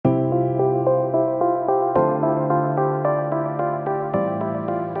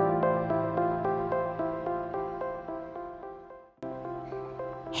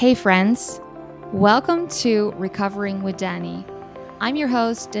Hey, friends. Welcome to Recovering with Danny. I'm your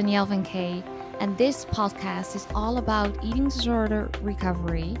host, Danielle Van Kay, and this podcast is all about eating disorder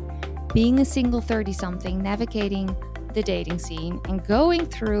recovery, being a single 30 something, navigating the dating scene, and going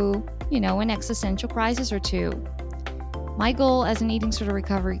through, an existential crisis or two. My goal as an eating disorder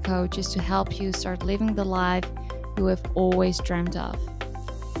recovery coach is to help you start living the life you have always dreamt of.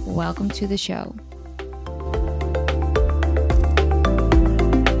 Welcome to the show.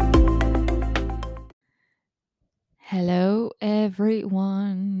 Hello,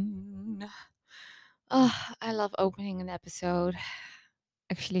 everyone. I love opening an episode.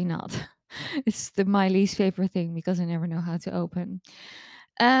 Actually, not. It's my least favorite thing because I never know how to open.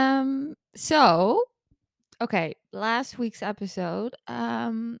 So, okay, last week's episode,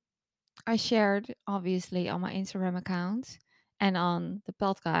 I shared obviously on my Instagram account and on the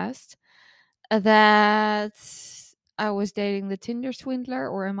podcast that I was dating the Tinder swindler,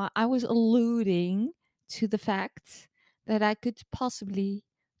 or I was alluding to the fact that I could possibly,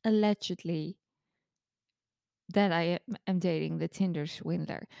 allegedly, that I am dating the Tinder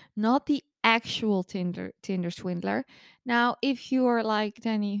swindler, not the actual Tinder swindler. Now, if you are like,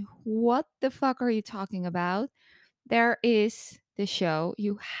 Danny, what the fuck are you talking about? There is the show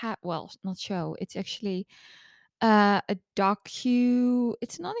you have. Well, not show. It's actually a docu.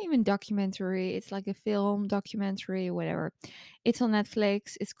 It's not even documentary. It's like a film documentary, whatever. It's on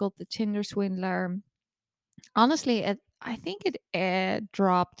Netflix. It's called The Tinder Swindler. Honestly, I think it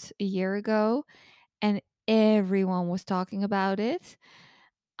dropped a year ago, and everyone was talking about it.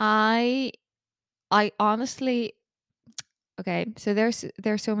 I I honestly, okay. So there's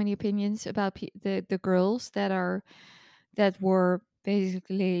so many opinions about the girls that were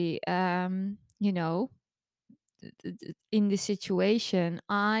basically in this situation.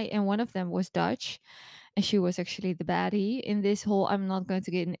 I and one of them was Dutch, and she was actually the baddie in this whole. I'm not going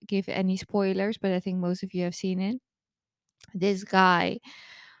to give any spoilers, but I think most of you have seen it. This guy,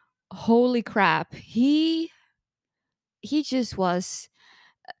 holy crap, he just was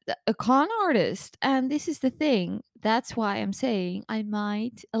a con artist. And this is the thing. That's why I'm saying I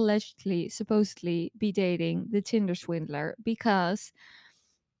might allegedly, supposedly be dating the Tinder swindler, because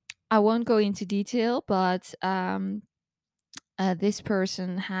I won't go into detail, but this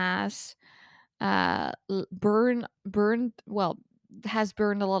person has burned well has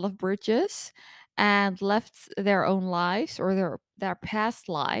burned a lot of bridges and left their own lives, or their past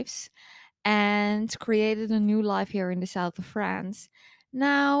lives, and created a new life here in the south of France.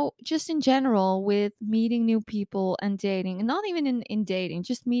 Now, just in general, with meeting new people and dating, and not even in dating,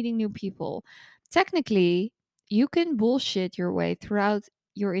 just meeting new people, technically, you can bullshit your way throughout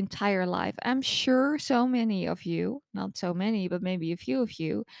your entire life. I'm sure so many of you, not so many, but maybe a few of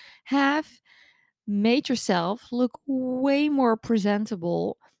you, have made yourself look way more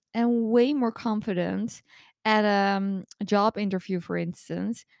presentable and way more confident at a job interview, for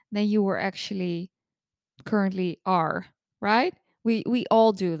instance, than you were actually currently are, right? We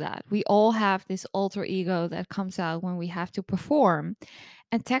all do that. We all have this alter ego that comes out when we have to perform.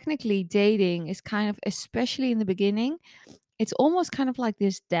 And technically dating is kind of, especially in the beginning, it's almost kind of like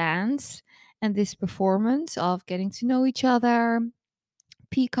this dance and this performance of getting to know each other,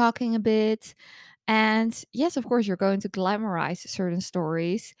 peacocking a bit. And yes, of course, you're going to glamorize certain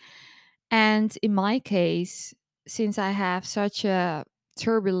stories. And in my case, since I have such a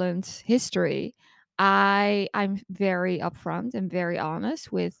turbulent history, I'm very upfront and very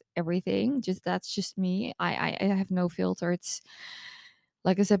honest with everything. Just that's just me. I have no filter. It's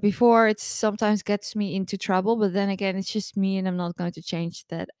like I said before, it sometimes gets me into trouble, but then again, it's just me, and I'm not going to change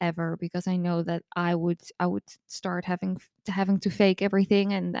that ever, because I know that I would start having to fake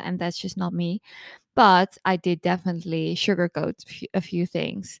everything, and that's just not me. But I did definitely sugarcoat a few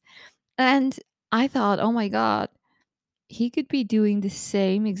things. And I thought, oh my God, he could be doing the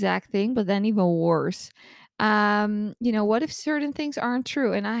same exact thing, but then even worse. What if certain things aren't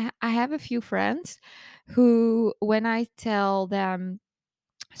true? And I have a few friends who, when I tell them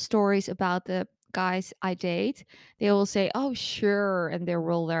stories about the guys I date, they will say, oh, sure. And they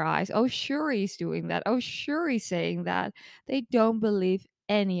roll their eyes. Oh, sure, he's doing that. Oh, sure, he's saying that. They don't believe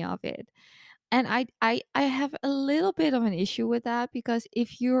any of it. And I have a little bit of an issue with that, because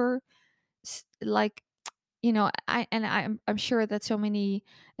if you're like, I'm sure that so many,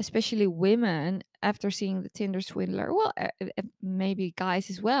 especially women, after seeing the Tinder swindler, well, maybe guys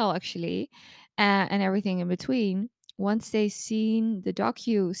as well, actually, and everything in between, once they seen the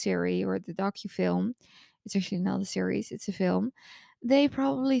docu series or the docu film, it's actually not a series, it's a film, they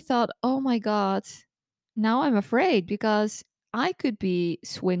probably thought, oh my God, now I'm afraid, because I could be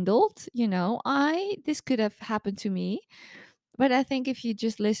swindled. I This could have happened to me. But I think if you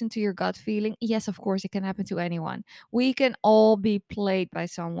just listen to your gut feeling, yes, of course, it can happen to anyone. We can all be played by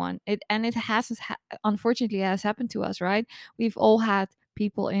someone. It has unfortunately has happened to us, right? We've all had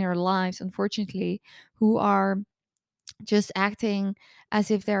people in our lives, unfortunately, who are just acting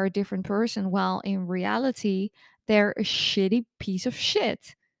as if they're a different person, while in reality, they're a shitty piece of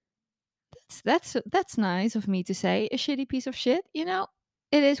shit. That's nice of me to say. A shitty piece of shit, you know?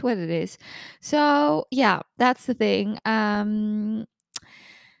 It is what it is. So, yeah, that's the thing. You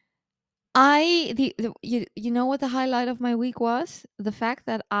know what the highlight of my week was? The fact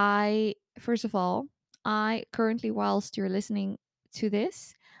that I first of all, I currently, whilst you're listening to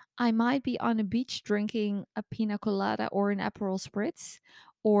this, I might be on a beach drinking a pina colada or an Aperol spritz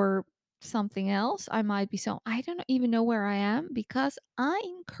or something else. I don't even know where I am because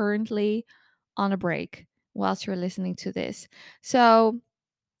I'm currently on a break whilst you're listening to this. So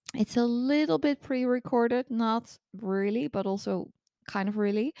it's a little bit pre-recorded, not really, but also kind of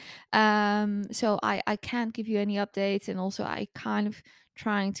really. So I can't give you any updates, and also I kind of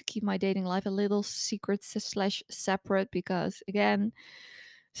trying to keep my dating life a little secret slash separate because again,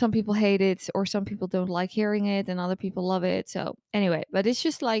 some people hate it or some people don't like hearing it and other people love it. So anyway, but it's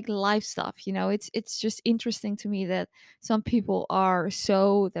just like life stuff, you know. It's just interesting to me that some people are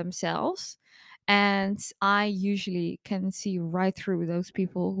so themselves, and I usually can see right through those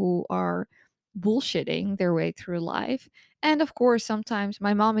people who are bullshitting their way through life. And of course, sometimes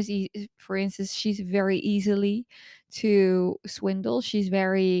my mom is, for instance, she's very easily to swindle. She's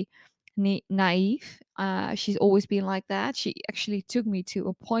very naive. She's always been like that. She actually took me to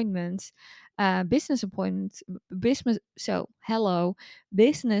appointments, business appointments, business. So hello,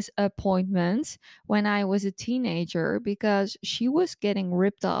 business appointments when I was a teenager because she was getting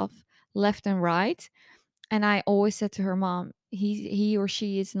ripped off left and right. And I always said to her mom, he or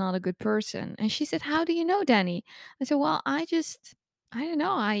she is not a good person. And she said, "How do you know, Danny?" I said, "Well, I don't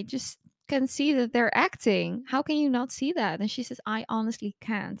know. I just can see that they're acting. How can you not see that?" And she says, "I honestly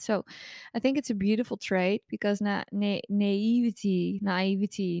can't." So I think it's a beautiful trait because naivety,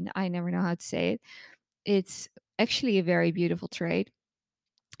 I never know how to say it. It's actually a very beautiful trait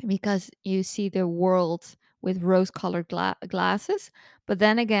because you see the world with rose colored glasses. But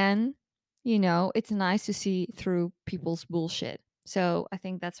then again, you know, it's nice to see through people's bullshit. So I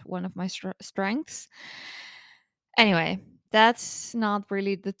think that's one of my strengths. Anyway, that's not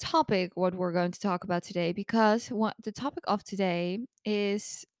really the topic what we're going to talk about today because what the topic of today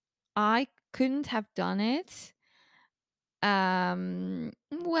is I couldn't have done it.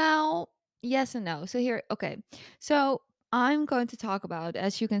 Well, yes and no. So here, okay. So I'm going to talk about,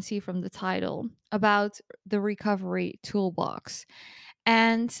 as you can see from the title, about the recovery toolbox.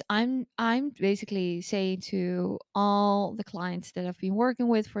 And I'm basically saying to all the clients that I've been working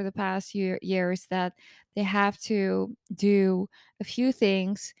with for the past years that they have to do a few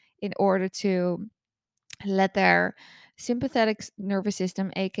things in order to let their sympathetic nervous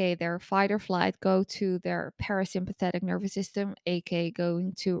system, aka their fight or flight, go to their parasympathetic nervous system, aka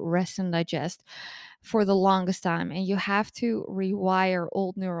going to rest and digest for the longest time. And you have to rewire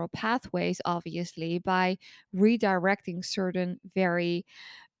old neural pathways, obviously, by redirecting certain very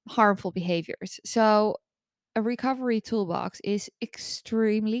harmful behaviors. So a recovery toolbox is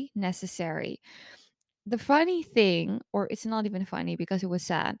extremely necessary. The funny thing, or it's not even funny because it was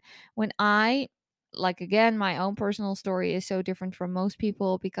sad, when I, like, again, my own personal story is so different from most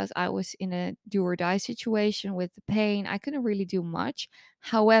people because I was in a do or die situation with the pain. I couldn't really do much.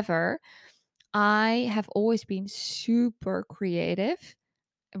 However, I have always been super creative,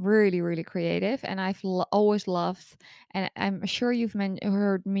 really, really creative, and I've always loved, and I'm sure you've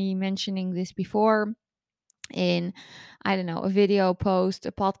heard me mentioning this before in, I don't know, a video post,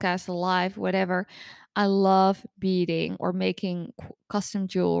 a podcast, a live, whatever. I love beading or making custom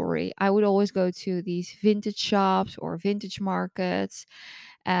jewelry. I would always go to these vintage shops or vintage markets,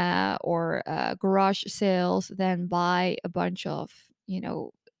 or garage sales, then buy a bunch of,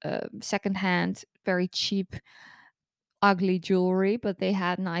 secondhand, very cheap ugly jewelry, but they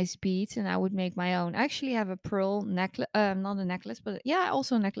had nice beads, and I would make my own. I actually have a pearl necklace, not a necklace, but yeah,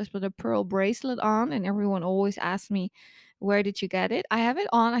 also a necklace, but a pearl bracelet on. And everyone always asks me, "Where did you get it?" I have it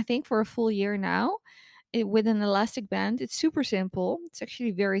on, I think, for a full year now. With an elastic band. It's super simple. It's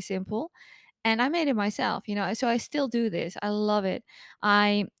actually very simple. And I made it myself, so I still do this. I love it.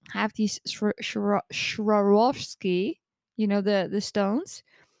 I have these Swarovski, the stones.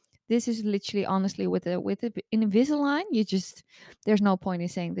 This is literally, honestly, with the Invisalign, you just, there's no point in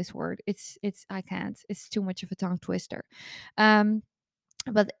saying this word. It's I can't. It's too much of a tongue twister. Um,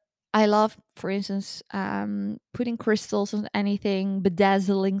 but I love, for instance, putting crystals on anything,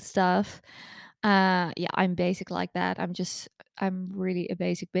 bedazzling stuff. Yeah, I'm basic like that. I'm just I'm really a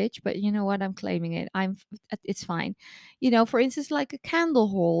basic bitch, but you know what? I'm claiming it. It's fine. For instance, like a candle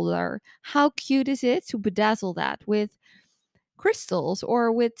holder. How cute is it to bedazzle that with crystals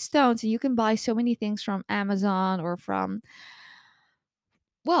or with stones? And you can buy so many things from Amazon or from,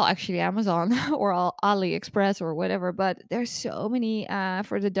 well, actually Amazon or AliExpress or whatever, but there's so many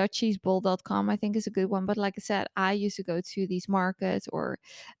for the dutchesebowl.com I think is a good one. But like I said, I used to go to these markets or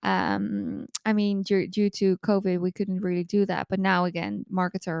I mean due to COVID we couldn't really do that, but now again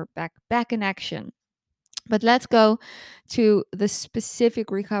markets are back in action. But let's go to the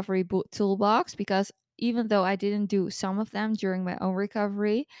specific recovery toolbox, because even though I didn't do some of them during my own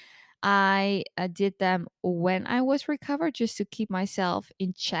recovery, I did them when I was recovered just to keep myself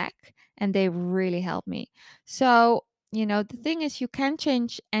in check, and they really helped me. So, the thing is, you can't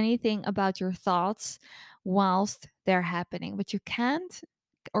change anything about your thoughts whilst they're happening, but you can't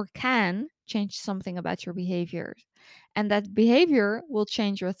or can change something about your behavior. And that behavior will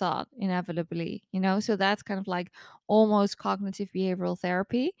change your thought inevitably. So that's kind of like almost cognitive behavioral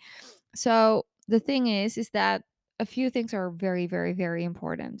therapy. So the thing is that a few things are very, very, very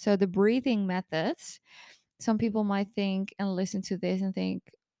important. So the breathing methods, some people might think and listen to this and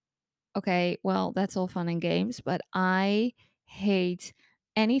think, okay, well, that's all fun and games, but I hate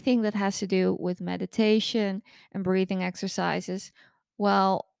anything that has to do with meditation and breathing exercises.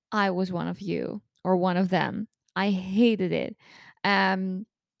 Well, I was one of you or one of them. I hated it. Um,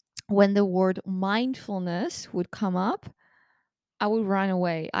 when the word mindfulness would come up, I would run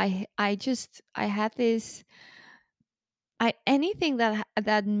away. I had this, I anything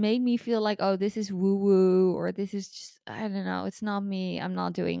that made me feel like, oh, this is woo woo, or this is just, I don't know, it's not me. I'm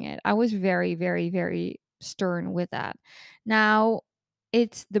not doing it. I was very, very, very stern with that. Now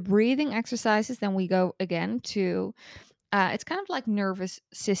it's the breathing exercises. Then we go again to it's kind of like nervous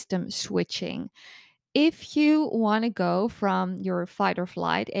system switching. If you want to go from your fight or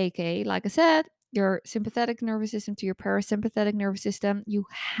flight, aka, like I said, your sympathetic nervous system to your parasympathetic nervous system, you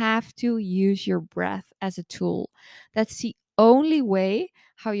have to use your breath as a tool. That's the only way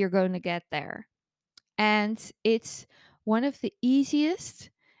how you're going to get there. And it's one of the easiest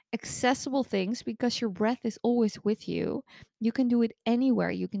accessible things because your breath is always with you. You can do it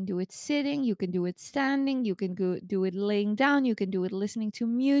anywhere. You can do it sitting, you can do it standing, you can do it laying down, you can do it listening to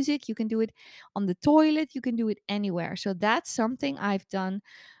music, you can do it on the toilet, you can do it anywhere. So that's something I've done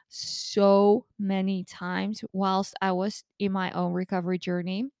so many times whilst I was in my own recovery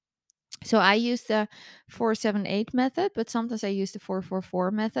journey. So I use the 478 method, but sometimes I use the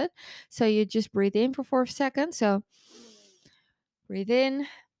 444 method. So you just breathe in for 4 seconds. So breathe in,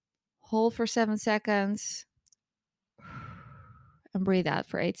 hold for 7 seconds, and breathe out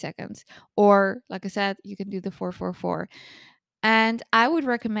for 8 seconds. Or, like I said, you can do the 444. And I would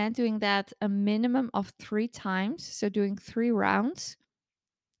recommend doing that a minimum of 3 times. So doing 3 rounds.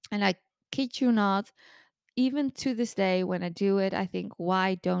 And I kid you not, even to this day, when I do it, I think,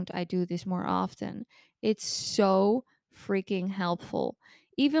 why don't I do this more often? It's so freaking helpful.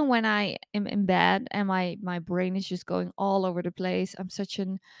 Even when I am in bed and my brain is just going all over the place, I'm such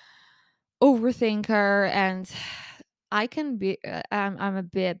an overthinker, and I can be, I'm a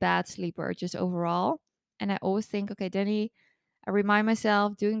bit bad sleeper just overall. And I always think, okay, Danny, I remind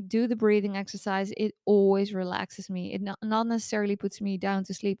myself do the breathing exercise. It always relaxes me. It not necessarily puts me down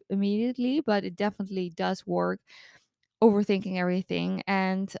to sleep immediately, but it definitely does work overthinking everything.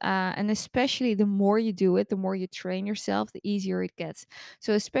 And especially the more you do it, the more you train yourself, the easier it gets.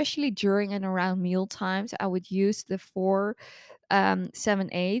 So especially during and around meal times, I would use the 4 7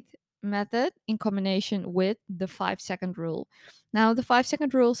 8 method in combination with the 5 second rule. Now the 5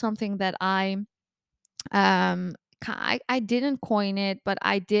 second rule is something that um I didn't coin it, but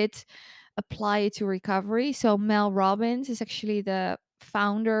I did apply it to recovery. So Mel Robbins is actually the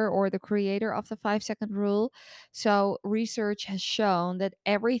founder or the creator of the 5 second rule. So research has shown that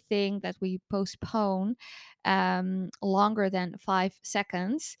everything that we postpone longer than 5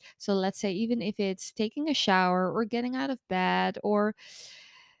 seconds, so let's say even if it's taking a shower or getting out of bed or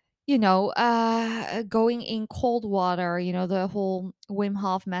going in cold water, the whole Wim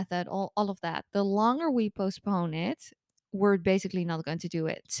Hof method, all of that. The longer we postpone it, we're basically not going to do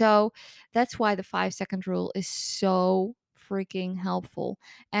it. So that's why the 5 second rule is so freaking helpful.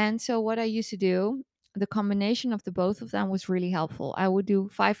 And so what I used to do, the combination of the both of them was really helpful. I would do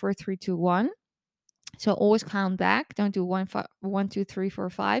 5 4 3 2 1. So always count back. Don't do 1 2 3 4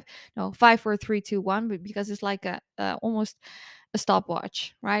 5. No, 5 4 3 2 1. But because it's like a almost a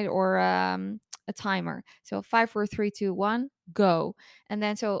stopwatch, right? Or a timer. So 5 4 3 2 1, go. And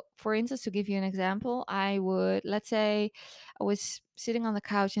then, so for instance, to give you an example, I would, let's say I was sitting on the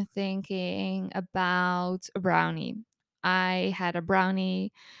couch and thinking about a brownie. I had a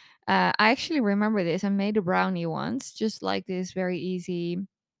brownie. I actually remember this. I made a brownie once, just like this very easy,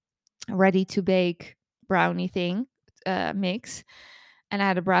 ready to bake brownie thing mix. And I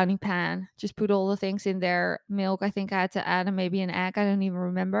had a brownie pan. Just put all the things in there. Milk, I think I had to add, and maybe an egg. I don't even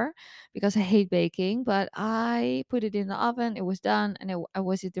remember because I hate baking. But I put it in the oven. It was done, and I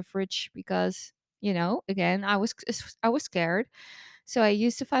was in the fridge because, again, I was scared. So I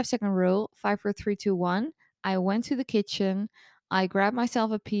used the 5-second rule, 5, 4, 3, 2, 1. I went to the kitchen. I grabbed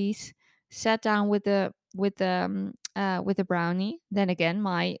myself a piece, sat down with the brownie. Then again,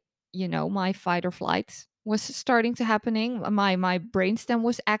 my fight or flight was starting to happening. My brainstem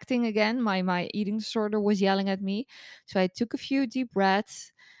was acting again. My eating disorder was yelling at me. So I took a few deep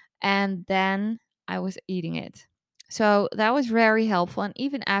breaths, and then I was eating it. So that was very helpful. And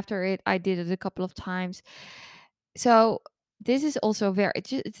even after it, I did it a couple of times. So this is also very,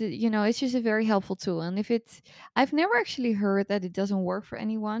 it's just a very helpful tool. And I've never actually heard that it doesn't work for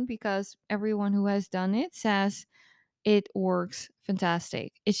anyone, because everyone who has done it says it works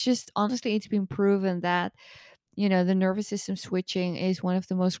fantastic. It's just, honestly, it's been proven that, the nervous system switching is one of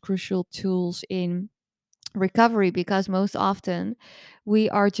the most crucial tools in recovery, because most often we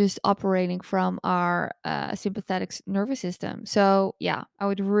are just operating from our sympathetic nervous system. So yeah, I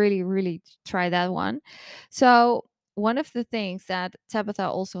would really, really try that one. So one of the things that Tabitha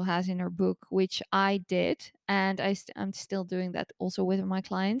also has in her book, which I did, and I'm still doing that also with my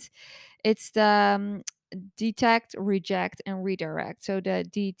clients, it's the detect, reject, and redirect. So the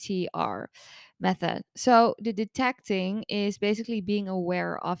DTR method. So the detecting is basically being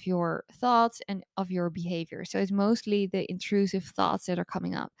aware of your thoughts and of your behavior. So it's mostly the intrusive thoughts that are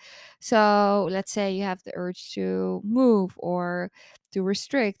coming up. So let's say you have the urge to move or to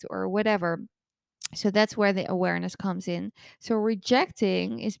restrict or whatever. So that's where the awareness comes in. So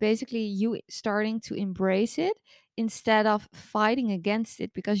rejecting is basically you starting to embrace it instead of fighting against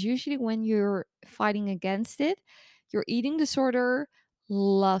it, because usually when you're fighting against it, your eating disorder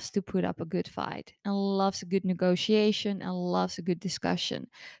loves to put up a good fight and loves a good negotiation and loves a good discussion.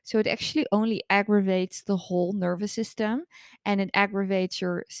 So it actually only aggravates the whole nervous system, and it aggravates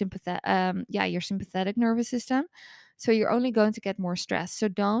your sympathetic nervous system. So you're only going to get more stress. So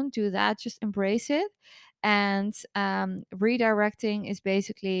don't do that. Just embrace it. And redirecting is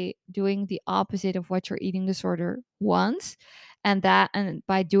basically doing the opposite of what your eating disorder wants. And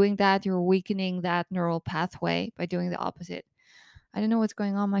by doing that, you're weakening that neural pathway by doing the opposite. I don't know what's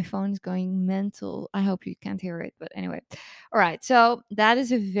going on. My phone is going mental. I hope you can't hear it. But anyway. All right. So that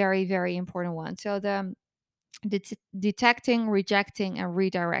is a very, very important one. So the detecting, rejecting, and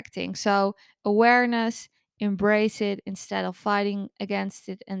redirecting. So, awareness, embrace it instead of fighting against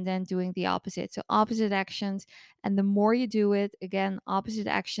it and then doing the opposite. So, opposite actions. And the more you do it, again, opposite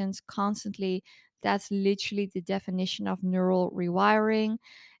actions constantly, that's literally the definition of neural rewiring,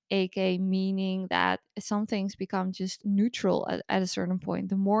 aka meaning that some things become just neutral at a certain point.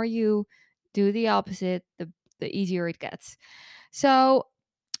 The more you do the opposite, the easier it gets. So,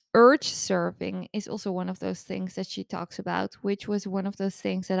 urge surfing is also one of those things that she talks about, which was one of those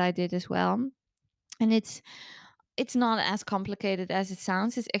things that I did as well. And it's not as complicated as it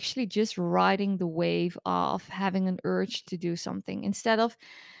sounds. It's actually just riding the wave of having an urge to do something instead of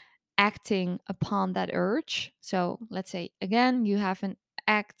acting upon that urge. So let's say again you have an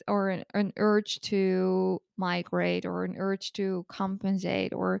act or an urge to migrate or an urge to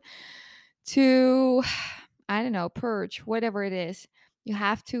compensate or to, I don't know, purge, whatever it is. You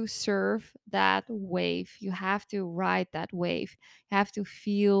have to surf that wave. You have to ride that wave. You have to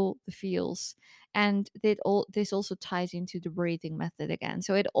feel the feels. And this also ties into the breathing method again.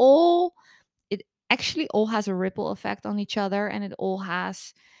 So it actually all has a ripple effect on each other, and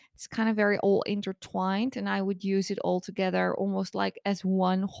it's kind of very all intertwined, and I would use it all together almost like as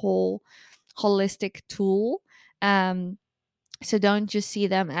one whole holistic tool. So don't just see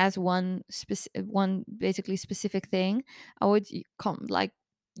them as one basically specific thing. I would like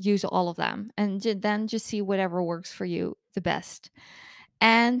use all of them, and then just see whatever works for you the best.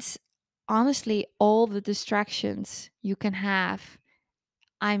 And honestly, all the distractions you can have,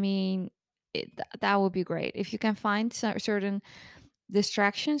 I mean, that would be great if you can find certain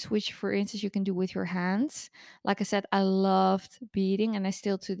distractions, which for instance you can do with your hands. Like I said, I loved beading, and I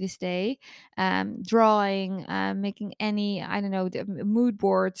still to this day, drawing, making any, I don't know, mood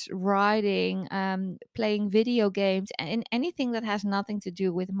boards, writing, playing video games, and anything that has nothing to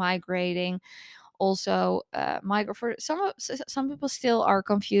do with migrating. Also, for some people still are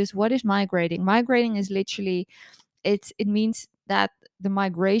confused. What is migrating? Migrating is literally, it means that the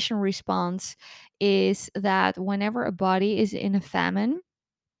migration response is that whenever a body is in a famine,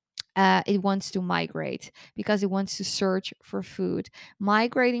 it wants to migrate because it wants to search for food.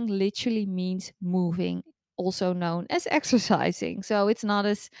 Migrating literally means moving, also known as exercising. So it's not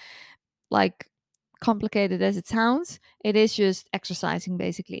as like complicated as it sounds. It is just exercising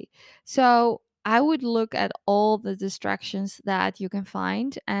basically. So I would look at all the distractions that you can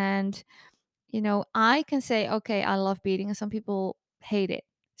find, and I can say, okay, I love beading, and some people hate it.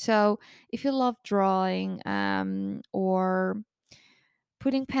 So if you love drawing, or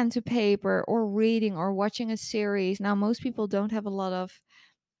putting pen to paper, or reading, or watching a series. Now, most people don't have a lot of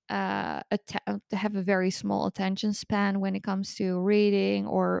have a very small attention span when it comes to reading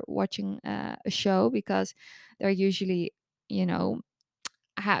or watching a show, because they're usually, you know,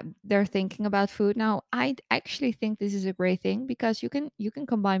 they're thinking about food. Now, I actually think this is a great thing because you can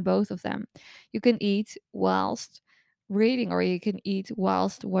combine both of them. You can eat whilst reading, or you can eat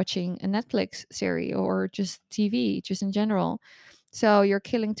whilst watching a Netflix series, or just TV, just in general. So you're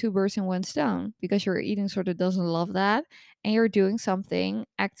killing two birds in one stone, because your eating sort of doesn't love that, and you're doing something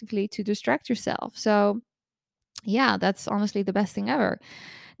actively to distract yourself. So yeah, that's honestly the best thing ever.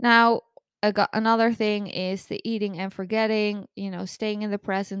 Now, another thing is the eating and forgetting, staying in the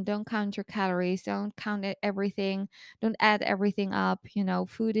present. Don't count your calories. Don't count everything. Don't add everything up.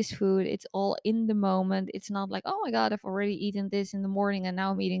 Food is food. It's all in the moment. It's not like, oh my God, I've already eaten this in the morning and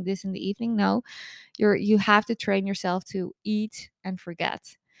now I'm eating this in the evening. No, you have to train yourself to eat and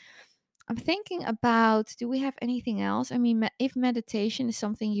forget. I'm thinking about, do we have anything else? I mean, if meditation is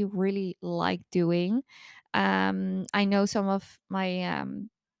something you really like doing, I know some of my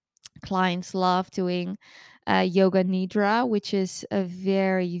clients love doing yoga nidra, which is a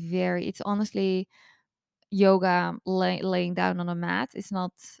very, very, it's honestly yoga laying down on a mat. It's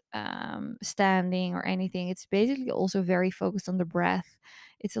not standing or anything. It's basically also very focused on the breath.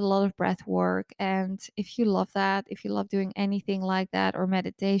 It's a lot of breath work. And if you love that, if you love doing anything like that, or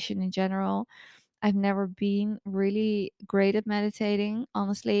meditation in general, I've never been really great at meditating,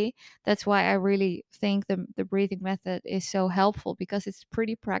 honestly. That's why I really think the breathing method is so helpful, because it's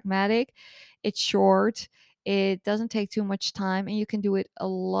pretty pragmatic, it's short, it doesn't take too much time, and you can do it a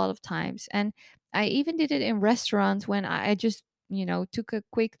lot of times. And I even did it in restaurants when I just, took a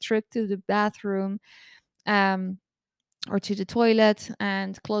quick trip to the bathroom, um, or to the toilet,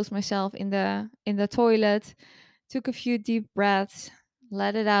 and closed myself in the toilet, took a few deep breaths,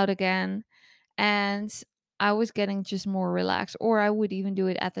 let it out again, and I was getting just more relaxed. Or I would even do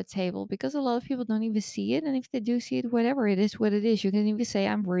it at the table, because a lot of people don't even see it. And if they do see it, whatever, it is what it is. You can even say,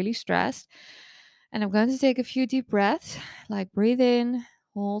 I'm really stressed and I'm going to take a few deep breaths, like breathe in,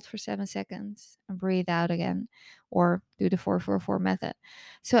 hold for 7 seconds, and breathe out again, or do the 4-4-4 method.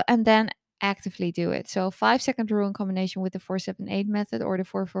 So, and then actively do it. So 5 second rule in combination with the 4-7-8 method, or the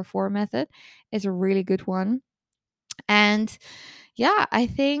 4-4-4 method, is a really good one. And yeah, I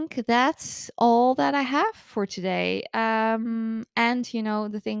think that's all that I have for today. And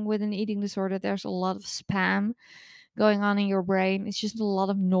the thing with an eating disorder, there's a lot of spam going on in your brain. It's just a lot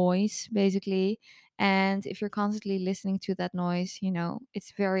of noise, basically. And if you're constantly listening to that noise,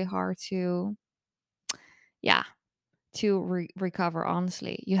 it's very hard to, yeah, to recover.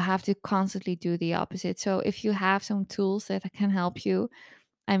 Honestly, you have to constantly do the opposite. So if you have some tools that can help you,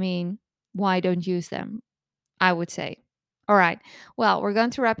 I mean, why don't use them? I would say. All right. Well, we're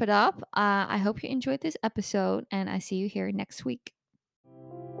going to wrap it up. I hope you enjoyed this episode, and I see you here next week.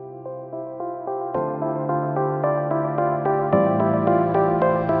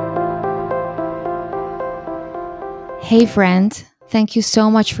 Hey, friend. Thank you so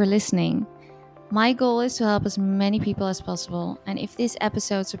much for listening. My goal is to help as many people as possible. And if this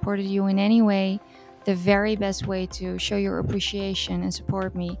episode supported you in any way, the very best way to show your appreciation and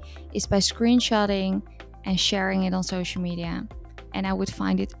support me is by screenshotting and sharing it on social media. And I would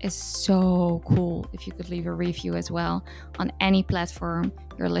find it is so cool if you could leave a review as well on any platform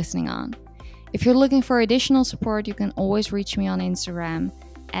you're listening on. If you're looking for additional support, you can always reach me on Instagram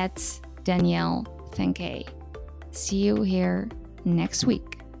at Danielle Thankay. See you here next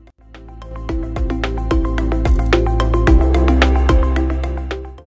week.